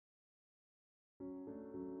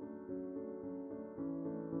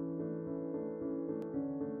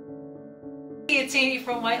It's Sandy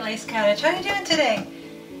from White Lace Cottage. How are you doing today?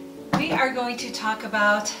 We are going to talk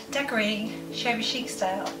about decorating shabby chic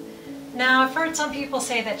style. Now, I've heard some people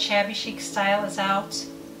say that shabby chic style is out.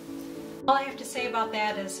 All I have to say about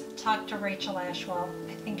that is talk to Rachel Ashwell.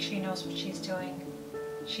 I think she knows what she's doing.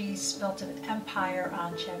 She's built an empire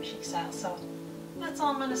on shabby chic style, so that's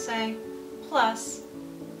all I'm going to say. Plus,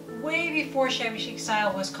 way before shabby chic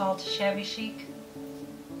style was called shabby chic,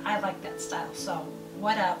 I like that style, so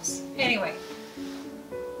what else? Anyway,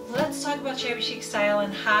 let's talk about shabby chic style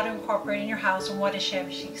and how to incorporate it in your house and what is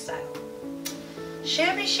shabby chic style.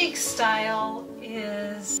 Shabby chic style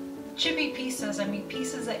is chippy pieces. I mean,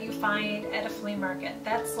 pieces that you find at a flea market.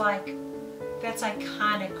 That's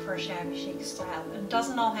iconic for shabby chic style. It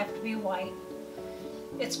doesn't all have to be white.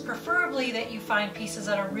 It's preferably that you find pieces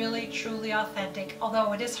that are really truly authentic,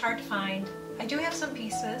 although it is hard to find. I do have some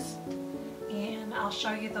pieces and I'll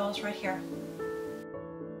show you those right here.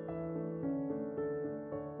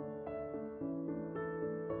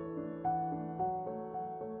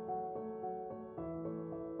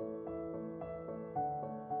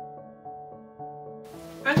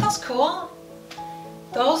 Aren't those cool?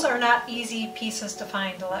 Those are not easy pieces to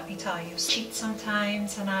find, let me tell you. I cheat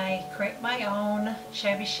sometimes and I create my own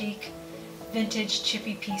shabby chic vintage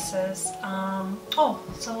chippy pieces.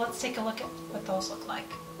 So let's take a look at what those look like.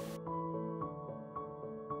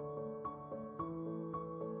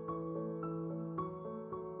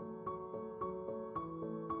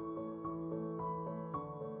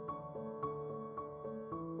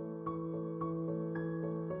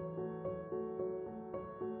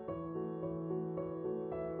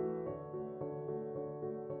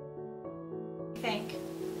 Think.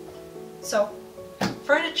 So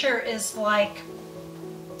furniture is like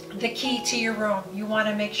the key to your room. You want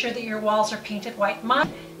to make sure that your walls are painted white.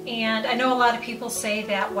 And I know a lot of people say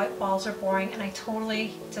that white walls are boring, and I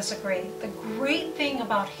totally disagree. The great thing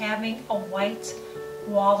about having a white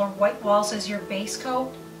wall or white walls as your base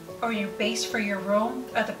coat or your base for your room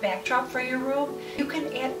or the backdrop for your room, you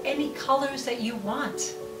can add any colors that you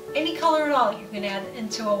want. Any color at all you can add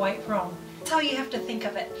into a white room. That's how you have to think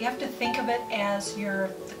of it. You have to think of it as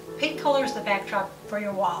the pink color is the backdrop for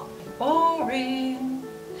your wall. Boring.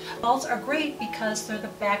 Walls are great because they're the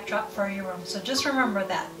backdrop for your room. So just remember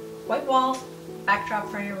that. White walls, backdrop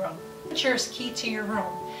for your room. Furniture is key to your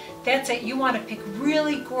room. That's it. You want to pick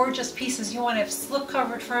really gorgeous pieces. You want to have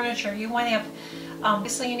slip-covered furniture. You want to have,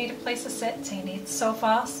 obviously you need a place to sit, so you need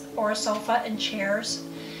sofas or a sofa and chairs.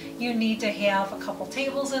 You need to have a couple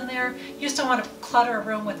tables in there. You just don't want to clutter a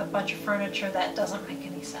room with a bunch of furniture. That doesn't make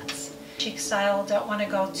any sense. Chic style, don't want to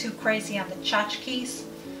go too crazy on the tchotchkes.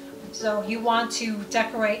 So you want to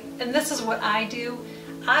decorate, and this is what I do.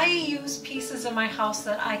 I use pieces in my house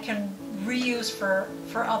that I can reuse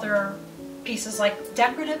for other pieces, like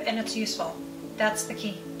decorative and it's useful. That's the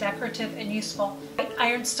key, decorative and useful.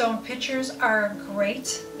 Ironstone pitchers are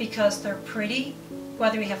great because they're pretty,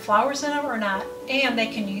 whether you have flowers in them or not, and they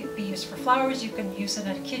can be used for flowers. You can use it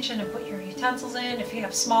in a kitchen and put your utensils in. If you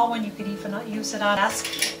have a small one, you could even use it on a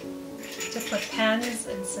desk to put pens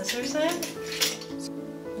and scissors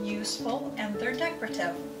in. Useful, and they're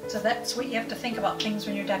decorative. So that's what you have to think about, things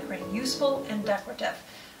when you're decorating, useful and decorative.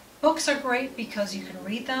 Books are great because you can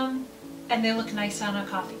read them and they look nice on a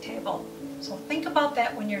coffee table. So think about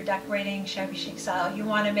that when you're decorating shabby chic style. You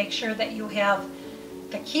want to make sure that you have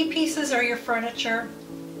the key pieces are your furniture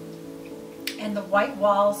and the white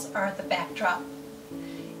walls are the backdrop.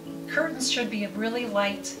 Curtains should be really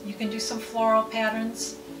light. You can do some floral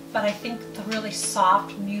patterns, but I think the really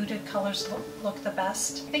soft, muted colors look the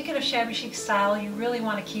best. Thinking of shabby chic style, you really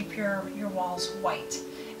want to keep your walls white,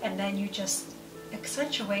 and then you just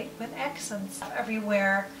accentuate with accents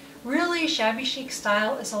everywhere. Really, shabby chic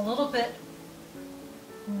style is a little bit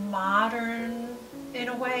modern in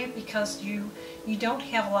a way because you don't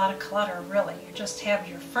have a lot of clutter, really. You just have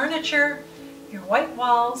your furniture, your white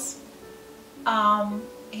walls,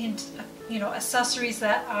 and accessories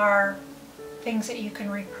that are things that you can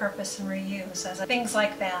repurpose and reuse, as things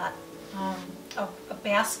like that. A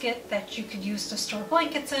basket that you could use to store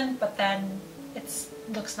blankets in, but then it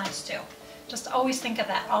looks nice too. Just always think of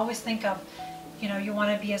that. Always think of, you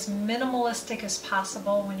want to be as minimalistic as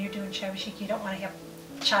possible when you're doing shabby chic. You don't want to have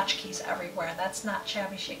tchotchkes everywhere. That's not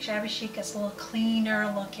shabby chic. Shabby chic is a little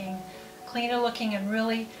cleaner looking, and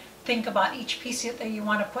really think about each piece that you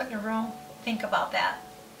want to put in a room. Think about that,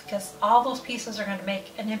 because all those pieces are going to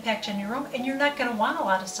make an impact in your room, and you're not going to want a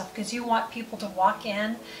lot of stuff because you want people to walk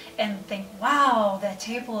in and think, wow, that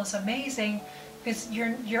table is amazing, because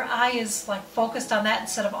your eye is like focused on that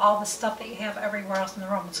instead of all the stuff that you have everywhere else in the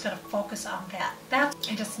room. It's going to focus on that.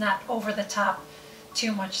 And it's not over the top,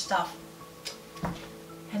 too much stuff.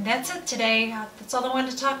 And that's it today. That's all I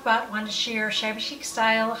wanted to talk about. I wanted to share shabby chic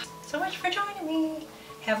style. So much for joining me.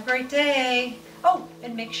 Have a great day. Oh,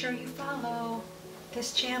 and make sure you follow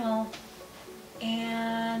this channel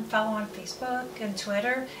and follow on Facebook and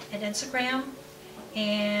Twitter and Instagram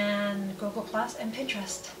and Google Plus and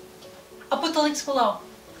Pinterest. I'll put the links below.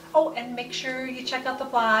 Oh, and make sure you check out the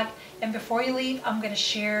blog. And before you leave, I'm going to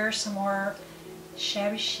share some more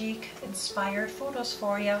shabby chic inspired photos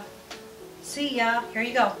for you. See ya. Here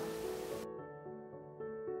you go.